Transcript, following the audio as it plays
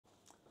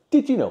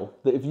Did you know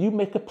that if you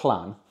make a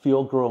plan for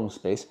your growing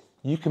space,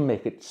 you can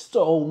make it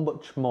so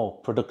much more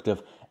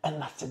productive?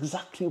 And that's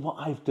exactly what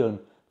I've done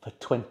for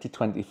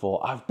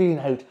 2024. I've been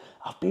out,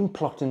 I've been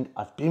plotting,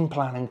 I've been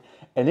planning,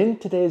 and in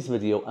today's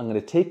video, I'm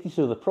going to take you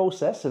through the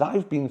process that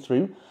I've been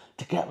through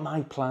to get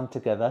my plan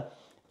together,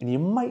 and you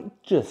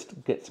might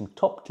just get some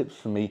top tips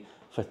from me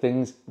for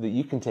things that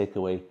you can take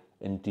away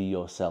and do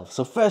yourself.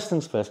 So first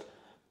things first,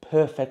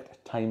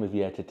 perfect time of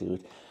year to do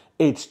it.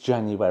 It's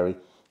January.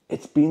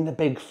 It's been the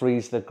big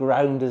freeze. The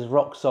ground is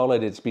rock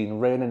solid. It's been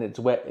raining. It's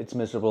wet. It's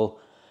miserable.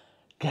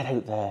 Get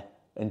out there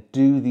and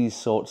do these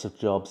sorts of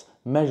jobs.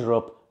 Measure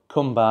up,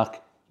 come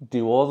back,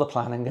 do all the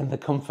planning in the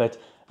comfort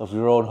of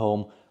your own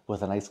home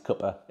with a nice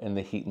cuppa in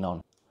the heating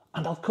on.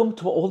 And I'll come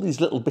to all these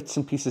little bits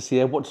and pieces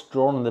here, what's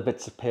drawn on the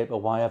bits of paper,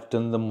 why I've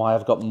done them, why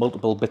I've got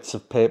multiple bits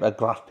of paper,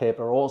 graph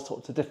paper, all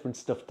sorts of different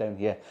stuff down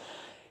here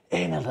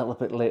in a little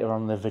bit later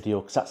on in the video,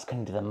 because that's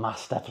kind of the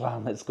master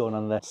plan that's going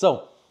on there.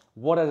 So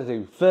what did I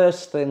do?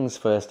 First things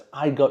first,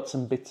 I got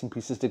some bits and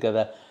pieces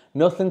together.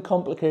 Nothing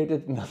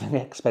complicated, nothing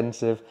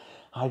expensive.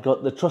 I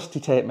got the trusty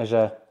tape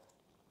measure,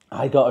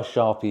 I got a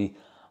Sharpie,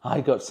 I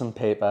got some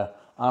paper,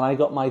 and I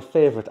got my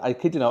favourite, I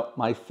kid you not,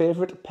 my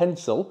favourite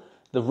pencil,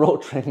 the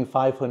Rotring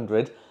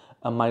 500,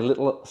 and my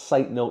little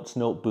Sight Notes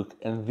notebook,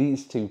 and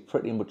these two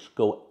pretty much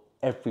go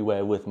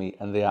everywhere with me,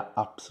 and they are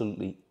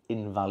absolutely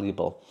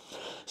invaluable.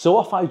 So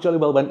off I jolly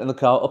well went in the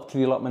car up to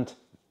the allotment,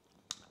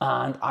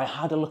 and I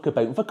had a look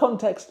about. For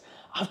context,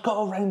 I've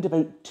got around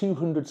about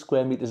 200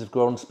 square metres of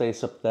growing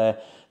space up there.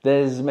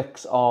 There's a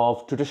mix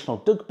of traditional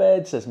dug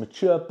beds, there's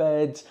mature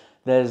beds,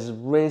 there's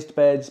raised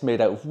beds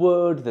made out of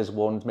wood, there's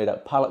ones made out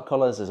of pallet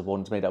collars, there's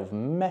ones made out of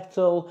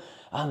metal,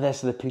 and there's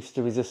the piece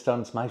de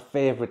resistance, my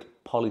favourite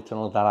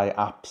polytunnel that I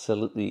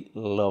absolutely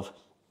love.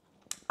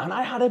 And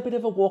I had a bit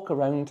of a walk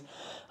around.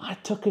 I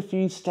took a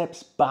few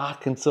steps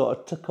back and sort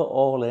of took it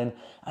all in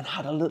and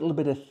had a little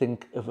bit of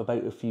think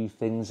about a few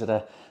things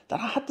that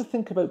I had to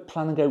think about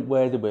planning out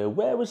where they were.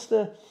 Where were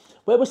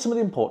some of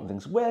the important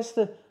things? Where's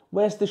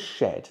the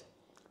shed?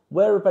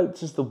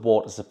 Whereabouts is the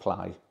water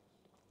supply?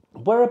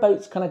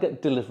 Whereabouts can I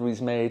get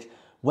deliveries made?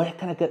 Where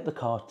can I get the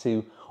car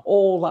to?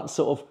 All that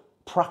sort of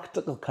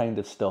practical kind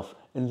of stuff.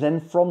 And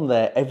then from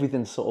there,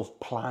 everything sort of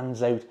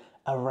plans out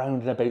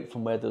around and about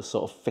from where those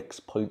sort of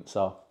fixed points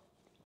are.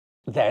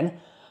 Then,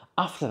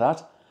 after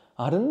that,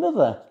 I had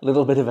another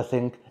little bit of a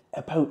think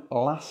about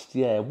last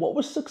year. What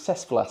was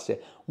successful last year?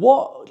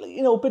 What,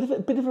 a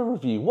bit of a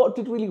review. What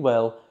did really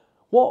well?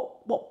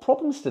 What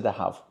problems did I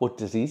have? What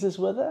diseases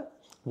were there?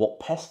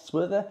 What pests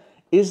were there?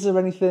 Is there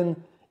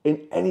anything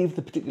in any of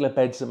the particular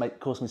beds that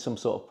might cause me some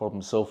sort of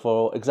problem? So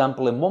for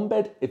example, in one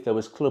bed, if there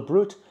was club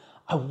root,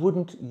 I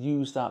wouldn't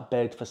use that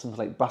bed for something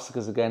like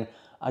brassicas again.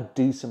 I'd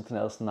do something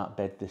else in that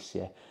bed this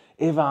year.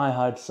 If I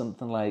had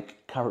something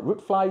like carrot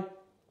root fly,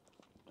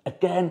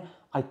 again,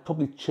 I'd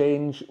probably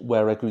change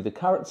where I grew the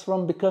carrots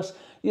from, because,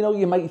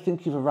 you might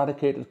think you've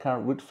eradicated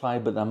carrot root fly,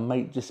 but there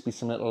might just be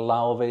some little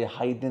larvae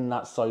hiding in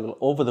that soil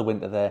over the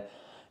winter there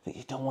that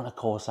you don't want to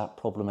cause that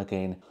problem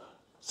again.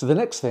 So the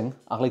next thing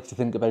I like to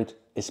think about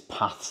is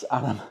paths,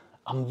 and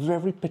I'm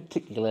very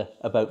particular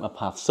about my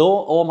paths. So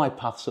all my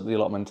paths at the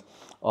allotment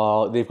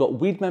they've got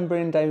weed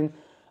membrane down,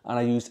 and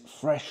I used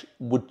fresh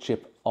wood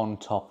chip on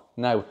top.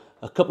 Now,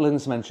 a couple of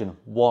things to mention.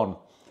 One,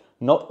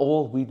 not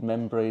all weed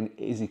membrane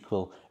is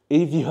equal.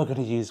 If you are going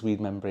to use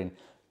weed membrane,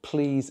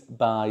 please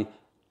buy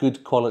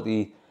good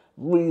quality,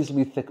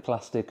 reasonably thick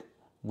plastic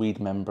weed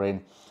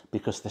membrane,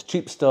 because the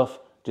cheap stuff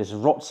just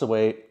rots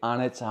away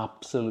and it's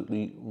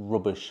absolutely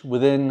rubbish.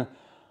 Within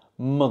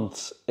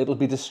months, it'll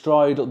be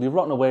destroyed, it'll be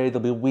rotten away, there'll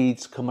be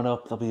weeds coming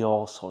up, there'll be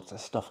all sorts of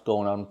stuff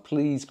going on.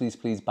 Please, please,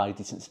 please buy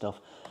decent stuff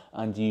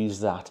and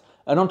use that.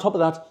 And on top of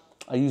that,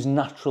 I use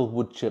natural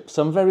wood chips.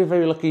 So I'm very,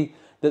 very lucky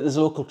that this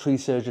local tree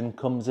surgeon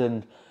comes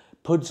in,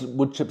 puts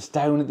wood chips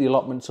down at the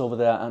allotments over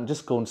there, and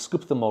just go and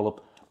scoop them all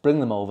up, bring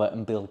them over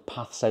and build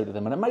paths out of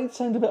them. And it might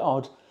sound a bit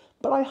odd,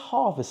 but I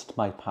harvest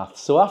my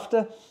paths. So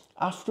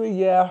after a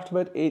year, after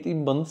about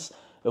 18 months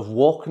of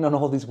walking on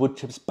all these wood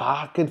chips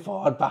back and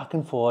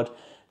forward,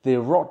 they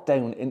rot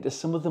down into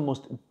some of the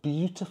most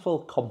beautiful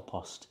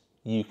compost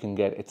you can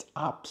get. It's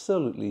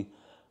absolutely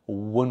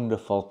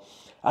wonderful.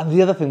 And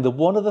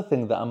one other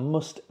thing that I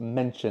must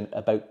mention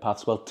about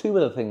paths, well, two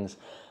other things.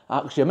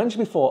 Actually, I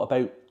mentioned before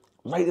about,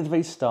 right at the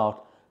very start,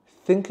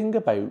 thinking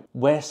about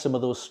where some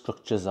of those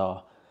structures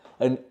are.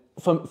 And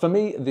for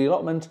me, the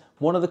allotment,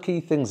 one of the key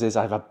things is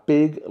I have a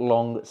big,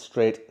 long,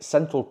 straight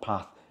central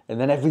path, and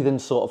then everything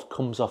sort of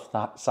comes off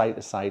that side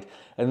to side.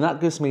 And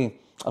that gives me,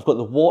 I've got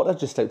the water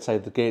just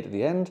outside the gate at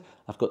the end,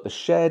 I've got the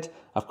shed,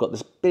 I've got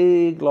this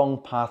big,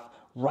 long path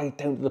right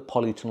down to the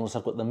polytunnels,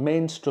 I've got the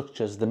main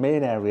structures, the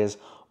main areas,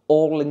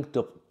 all linked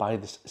up by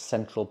this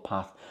central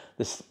path.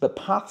 The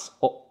paths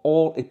are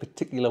all a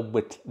particular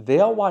width. They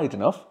are wide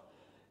enough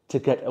to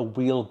get a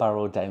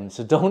wheelbarrow down.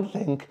 So don't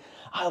think,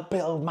 I'll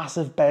build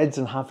massive beds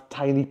and have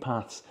tiny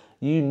paths.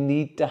 You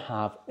need to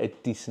have a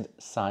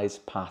decent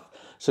sized path.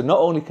 So not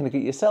only can you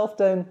get yourself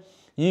down,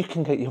 you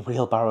can get your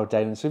wheelbarrow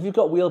down. So if you've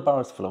got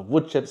wheelbarrows full of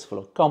wood chips, full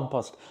of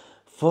compost,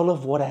 full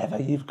of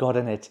whatever you've got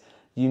in it.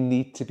 You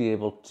need to be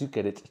able to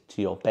get it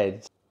to your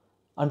beds.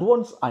 And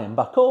once I am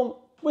back home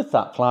with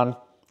that plan,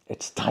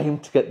 it's time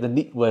to get the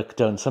neat work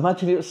done. So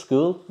imagine you're at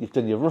school, you've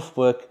done your rough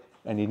work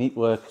and your neat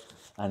work,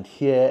 and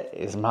here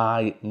is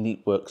my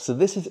neat work. So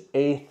this is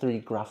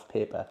A3 graph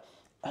paper.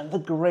 And the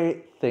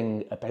great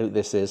thing about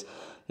this is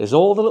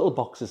all the little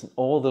boxes and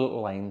all the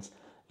little lines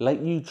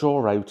let you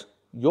draw out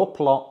your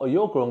plot or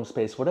your growing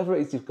space, whatever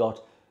it is you've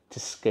got, to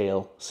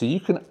scale. So you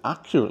can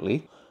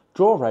accurately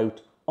draw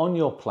out on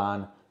your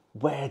plan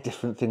where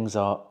different things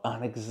are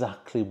and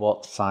exactly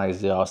what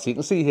size they are. So you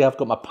can see here I've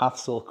got my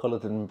paths all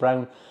coloured in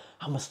brown.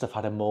 I must have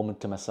had a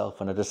moment to myself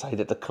when I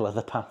decided to colour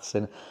the paths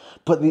in.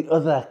 But the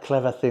other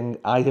clever thing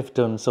I have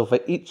done, so for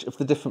each of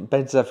the different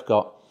beds I've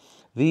got,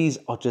 these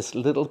are just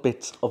little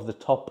bits of the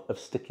top of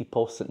sticky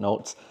post-it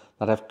notes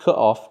that I've cut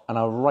off, and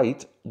I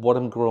write what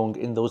I'm growing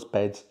in those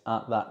beds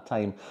at that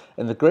time.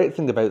 And the great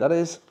thing about that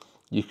is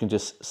you can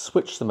just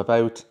switch them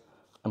about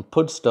and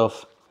put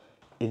stuff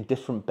in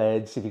different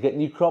beds. If you get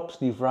new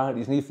crops, new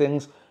varieties, new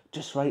things,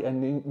 just write a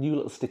new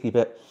little sticky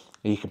bit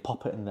and you can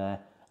pop it in there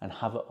and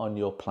have it on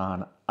your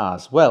plan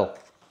as well.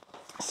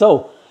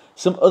 So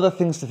some other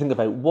things to think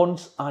about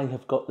once I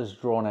have got this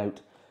drawn out.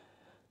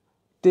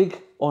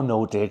 Dig or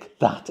no dig?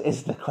 That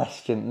is the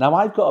question. Now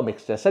I've got a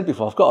mixture. I said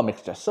before, I've got a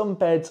mixture. Some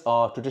beds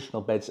are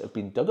traditional beds that have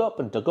been dug up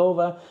and dug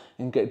over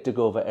and get dug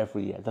over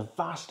every year. The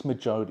vast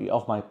majority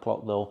of my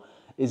plot though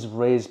is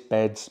raised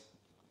beds,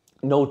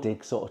 no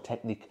dig sort of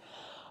technique.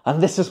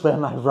 And this is where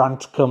my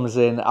rant comes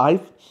in.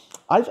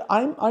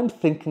 I'm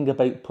thinking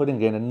about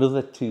putting in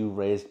another 2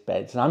 raised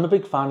beds, and I'm a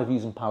big fan of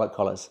using pallet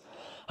collars.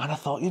 And I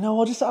thought, you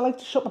know, I like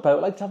to shop about,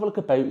 I like to have a look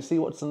about, see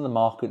what's in the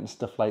market and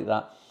stuff like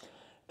that.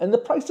 And the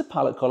price of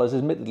pallet collars,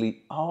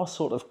 admittedly, are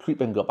sort of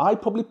creeping up. I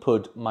probably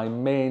put my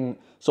main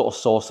sort of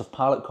source of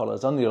pallet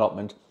collars on the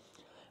allotment,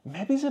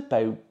 maybe it's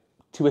about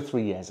 2 or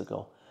 3 years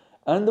ago.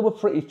 And they were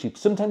pretty cheap.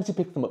 Sometimes you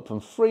pick them up from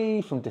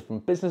free, from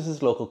different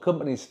businesses, local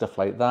companies, stuff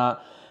like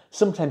that.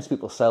 Sometimes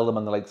people sell them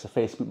on the likes of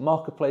Facebook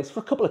Marketplace for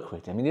a couple of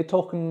quid. I mean, you're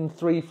talking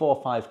 3,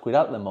 4, 5 quid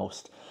at the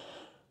most.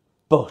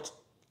 But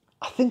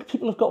I think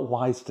people have got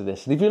wise to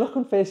this. And if you look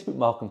on Facebook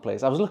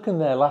Marketplace, I was looking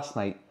there last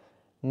night,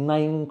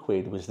 9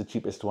 quid was the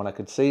cheapest one I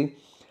could see.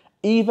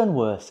 Even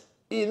worse,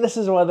 this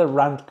is where the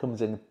rant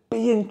comes in.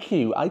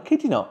 B&Q, I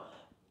kid you not,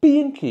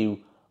 B&Q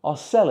are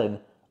selling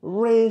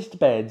raised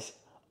beds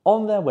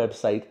on their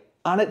website,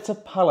 and it's a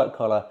pallet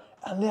collar,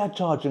 and they are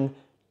charging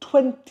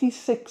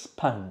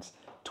 £26.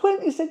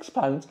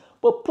 £26,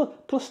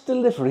 but plus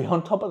delivery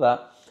on top of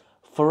that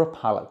for a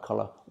pallet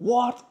collar.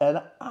 What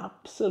an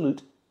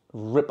absolute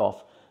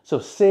rip-off. So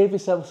save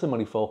yourself some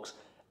money, folks.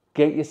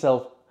 Get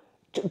yourself,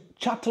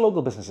 chat to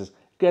local businesses,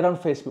 get on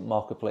Facebook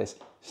Marketplace,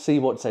 see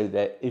what's out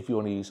there if you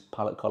want to use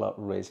pallet collar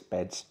raised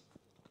beds.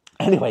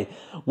 Anyway,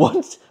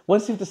 once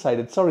you've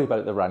decided, sorry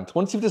about the rant,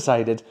 once you've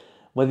decided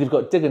whether you've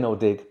got dig or no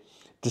dig,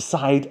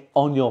 decide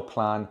on your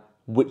plan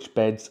which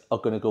beds are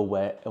going to go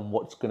where and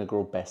what's going to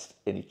grow best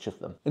in each of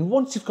them. And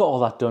once you've got all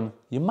that done,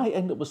 you might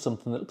end up with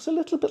something that looks a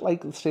little bit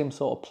like the same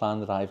sort of plan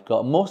that I've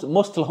got. Most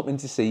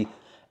allotments you see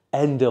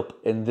end up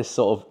in this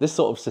sort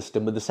of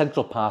system with the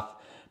central path,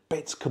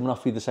 bits coming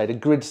off either side, a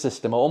grid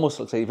system. It almost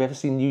looks like, if you've ever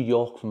seen New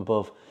York from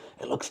above,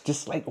 it looks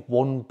just like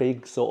one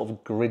big sort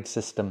of grid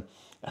system.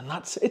 And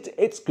that's it.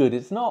 It's good.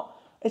 It's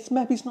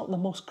maybe it's not the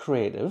most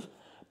creative,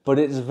 but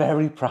it's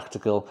very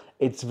practical.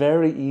 It's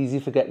very easy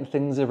for getting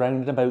things around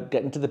and about,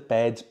 getting to the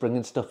beds,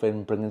 bringing stuff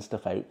in, bringing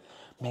stuff out.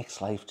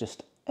 Makes life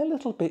just a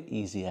little bit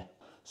easier.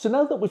 So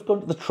now that we've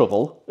gone to the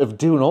trouble of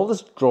doing all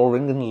this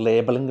drawing and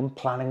labelling and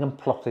planning and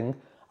plotting,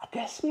 I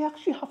guess we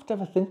actually have to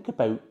have a think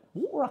about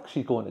what we're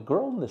actually going to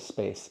grow in this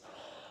space.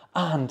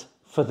 And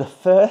for the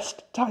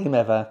first time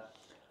ever,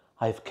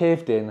 I've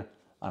caved in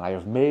and I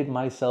have made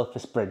myself a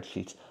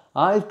spreadsheet.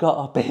 I've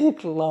got a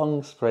big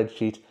long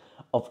spreadsheet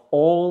of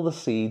all the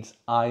seeds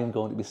I'm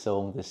going to be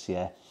sowing this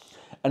year.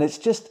 And it's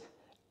just,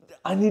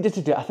 I needed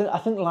to do it. I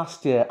think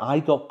last year I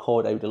got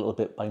caught out a little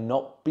bit by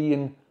not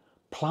being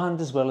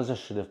planned as well as I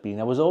should have been.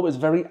 I was always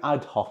very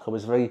ad hoc. I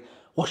was very,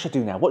 what should I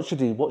do now? What should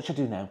I do? What should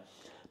I do now?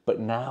 But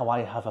now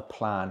I have a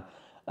plan.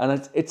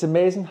 And it's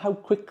amazing how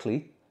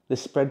quickly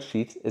this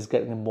spreadsheet is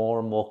getting more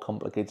and more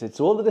complicated.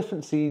 So all the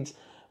different seeds,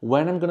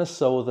 when I'm going to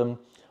sow them.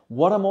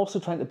 What I'm also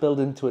trying to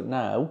build into it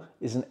now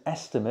is an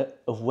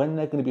estimate of when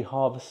they're going to be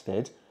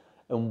harvested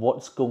and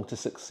what's going to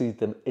succeed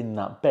them in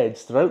that bed.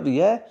 So throughout the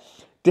year,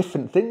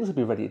 different things will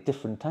be ready at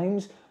different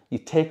times. You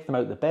take them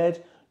out the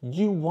bed.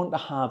 You want to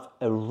have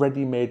a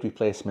ready-made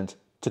replacement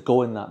to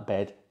go in that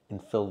bed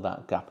and fill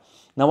that gap.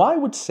 Now, I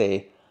would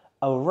say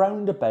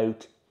around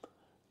about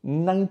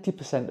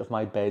 90% of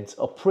my beds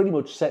are pretty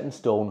much set in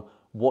stone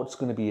what's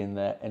going to be in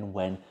there and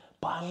when.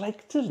 But I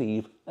like to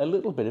leave a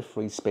little bit of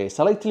free space.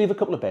 I like to leave a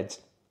couple of beds.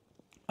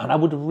 And I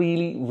would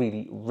really,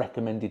 really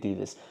recommend you do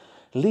this.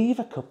 Leave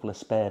a couple of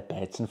spare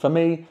beds. And for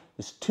me,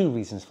 there's 2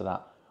 reasons for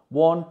that.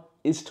 One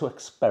is to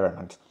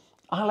experiment.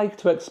 I like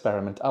to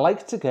experiment. I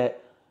like to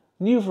get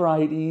new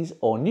varieties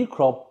or new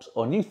crops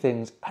or new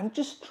things and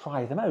just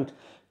try them out.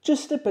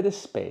 Just a bit of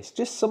space,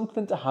 just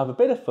something to have a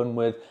bit of fun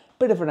with, a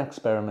bit of an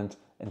experiment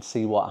and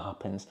see what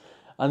happens.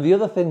 And the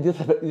other thing, the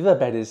other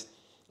bit is,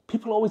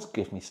 people always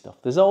give me stuff.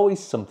 There's always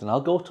something.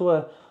 I'll go to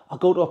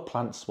a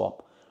plant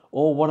swap,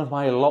 or one of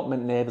my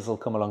allotment neighbours will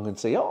come along and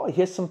say, oh,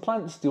 here's some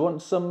plants. Do you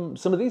want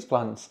some of these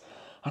plants?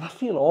 And I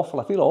feel awful.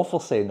 I feel awful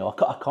saying no.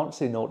 I can't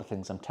say no to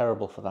things. I'm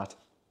terrible for that.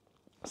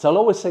 So I'll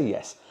always say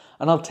yes,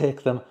 and I'll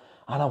take them,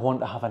 and I want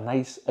to have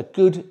a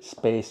good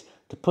space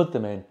to put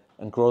them in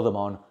and grow them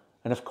on,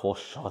 and of course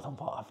show them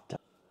what I've done.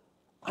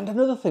 And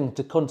another thing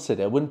to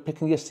consider when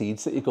picking your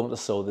seeds that you're going to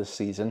sow this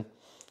season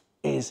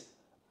is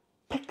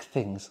pick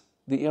things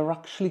that you're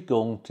actually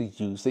going to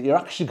use, that you're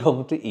actually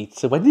going to eat.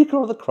 So when you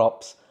grow the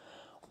crops,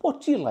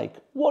 what do you like?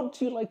 What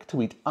do you like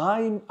to eat?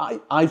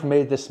 I've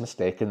made this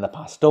mistake in the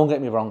past. Don't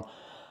get me wrong.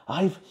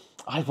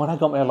 When I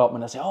got my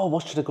allotment, I say, oh,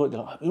 what should I go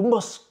to? You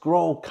must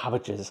grow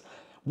cabbages.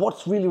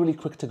 What's really, really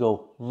quick to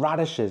go?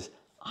 Radishes.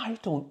 I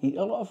don't eat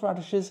a lot of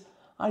radishes.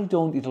 I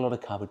don't eat a lot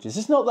of cabbages.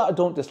 It's not that I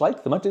don't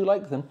dislike them. I do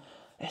like them.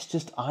 It's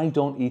just I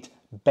don't eat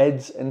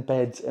beds and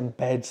beds and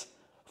beds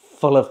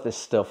full of this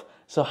stuff.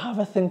 So have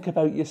a think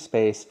about your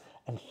space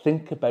and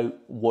think about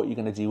what you're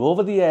going to do.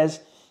 Over the years,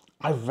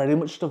 I've very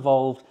much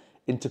evolved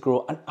into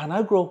grow, and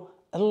I grow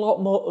a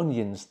lot more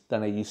onions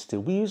than I used to.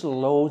 We use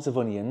loads of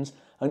onions,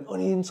 and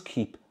onions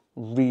keep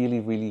really,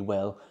 really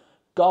well.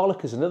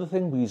 Garlic is another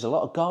thing. We use a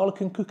lot of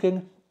garlic in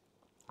cooking,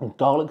 and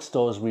garlic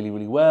stores really,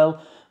 really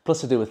well.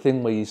 Plus I do a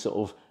thing where you sort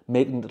of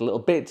make it into little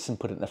bits and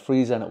put it in the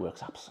freezer, and it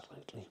works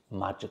absolutely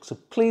magic. So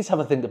please have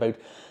a think about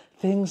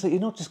things that you're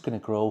not just going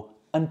to grow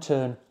and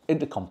turn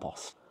into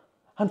compost.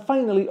 And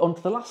finally, on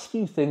to the last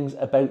few things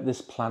about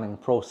this planning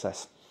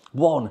process.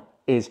 One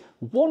is,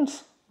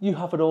 once you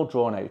have it all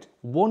drawn out,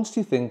 once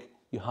you think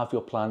you have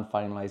your plan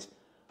finalised,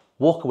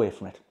 walk away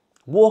from it.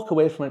 Walk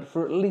away from it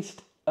for at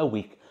least a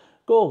week.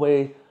 Go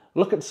away,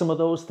 look at some of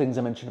those things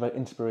I mentioned about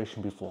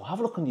inspiration before. Have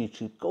a look on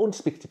YouTube, go and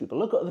speak to people,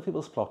 look at other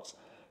people's plots.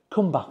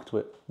 Come back to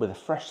it with a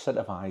fresh set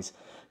of eyes,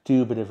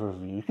 do a bit of a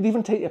review. You could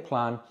even take your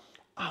plan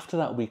after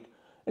that week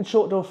and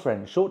show it to a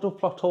friend, show it to a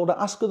plot holder,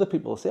 ask other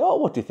people, say, oh,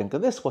 what do you think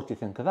of this? What do you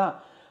think of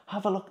that?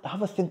 Have a look,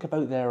 have a think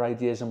about their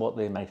ideas and what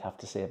they might have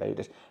to say about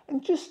it.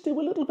 And just do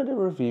a little bit of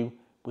a review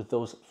with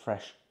those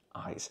fresh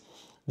eyes.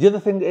 The other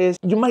thing is,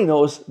 you might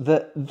notice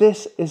that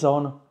this is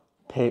on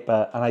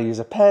paper and I use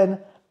a pen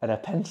and a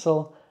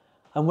pencil,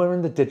 and we're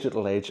in the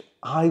digital age.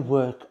 I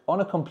work on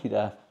a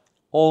computer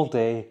all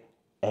day,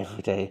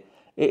 every day.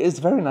 It is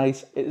very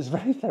nice, it is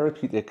very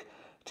therapeutic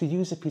to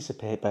use a piece of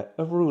paper,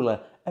 a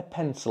ruler, a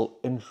pencil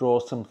and draw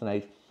something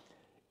out.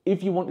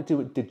 If you want to do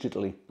it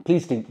digitally,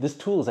 please do. There's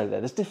tools out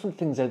there, there's different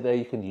things out there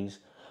you can use.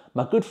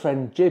 My good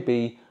friend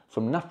JB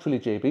from Naturally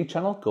JB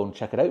channel, go and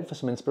check it out for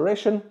some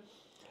inspiration.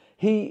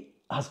 He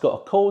has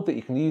got a code that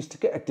you can use to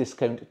get a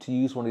discount to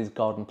use one of these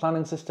garden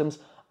planning systems.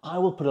 I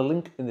will put a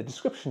link in the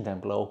description down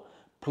below.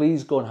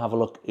 Please go and have a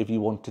look if you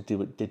want to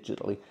do it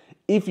digitally.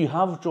 If you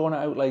have drawn it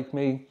out like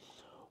me,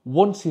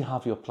 once you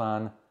have your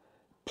plan,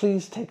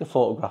 please take a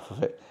photograph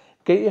of it.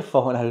 Get your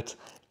phone out,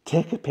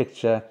 take a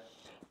picture,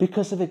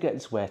 because if it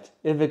gets wet,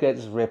 if it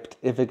gets ripped,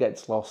 if it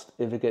gets lost,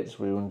 if it gets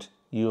ruined,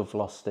 you have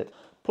lost it.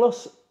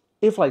 Plus,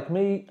 if like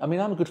me, I'm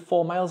a good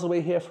 4 miles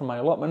away here from my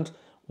allotment.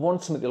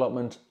 Once I'm at the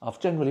allotment, I've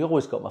generally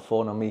always got my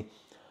phone on me.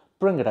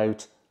 Bring it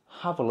out,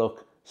 have a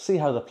look, see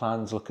how the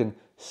plan's looking,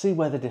 see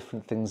where the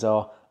different things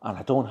are, and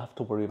I don't have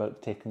to worry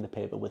about taking the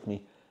paper with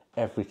me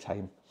every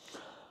time.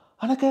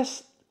 And I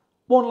guess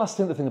one last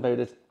thing to think about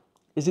it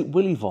is it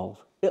will evolve.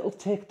 It'll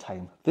take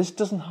time. This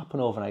doesn't happen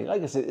overnight.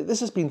 Like I said, this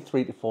has been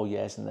 3 to 4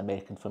 years in the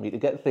making for me to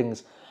get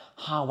things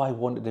how I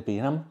want it to be.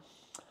 And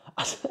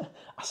I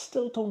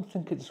still don't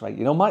think it's right.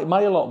 You know,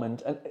 my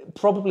allotment, and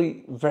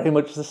probably very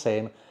much the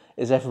same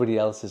as everybody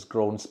else's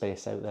grown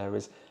space out there,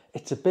 is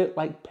it's a bit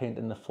like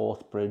painting the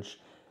Forth Bridge.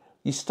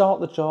 You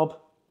start the job,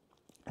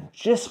 and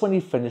just when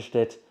you've finished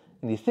it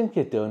and you think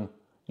you're done,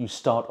 you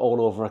start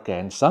all over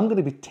again. So I'm going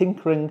to be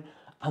tinkering,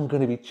 I'm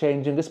going to be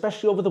changing,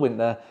 especially over the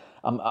winter.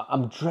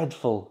 I'm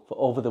dreadful for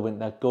over the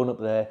winter, going up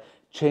there,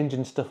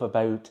 changing stuff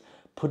about,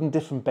 putting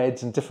different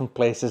beds in different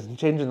places and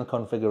changing the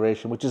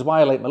configuration, which is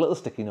why I like my little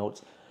sticky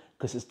notes,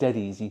 because it's dead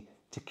easy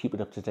to keep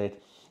it up to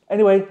date.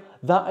 Anyway,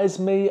 that is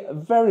me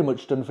very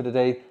much done for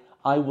today.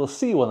 I will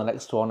see you on the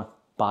next one.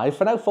 Bye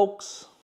for now, folks.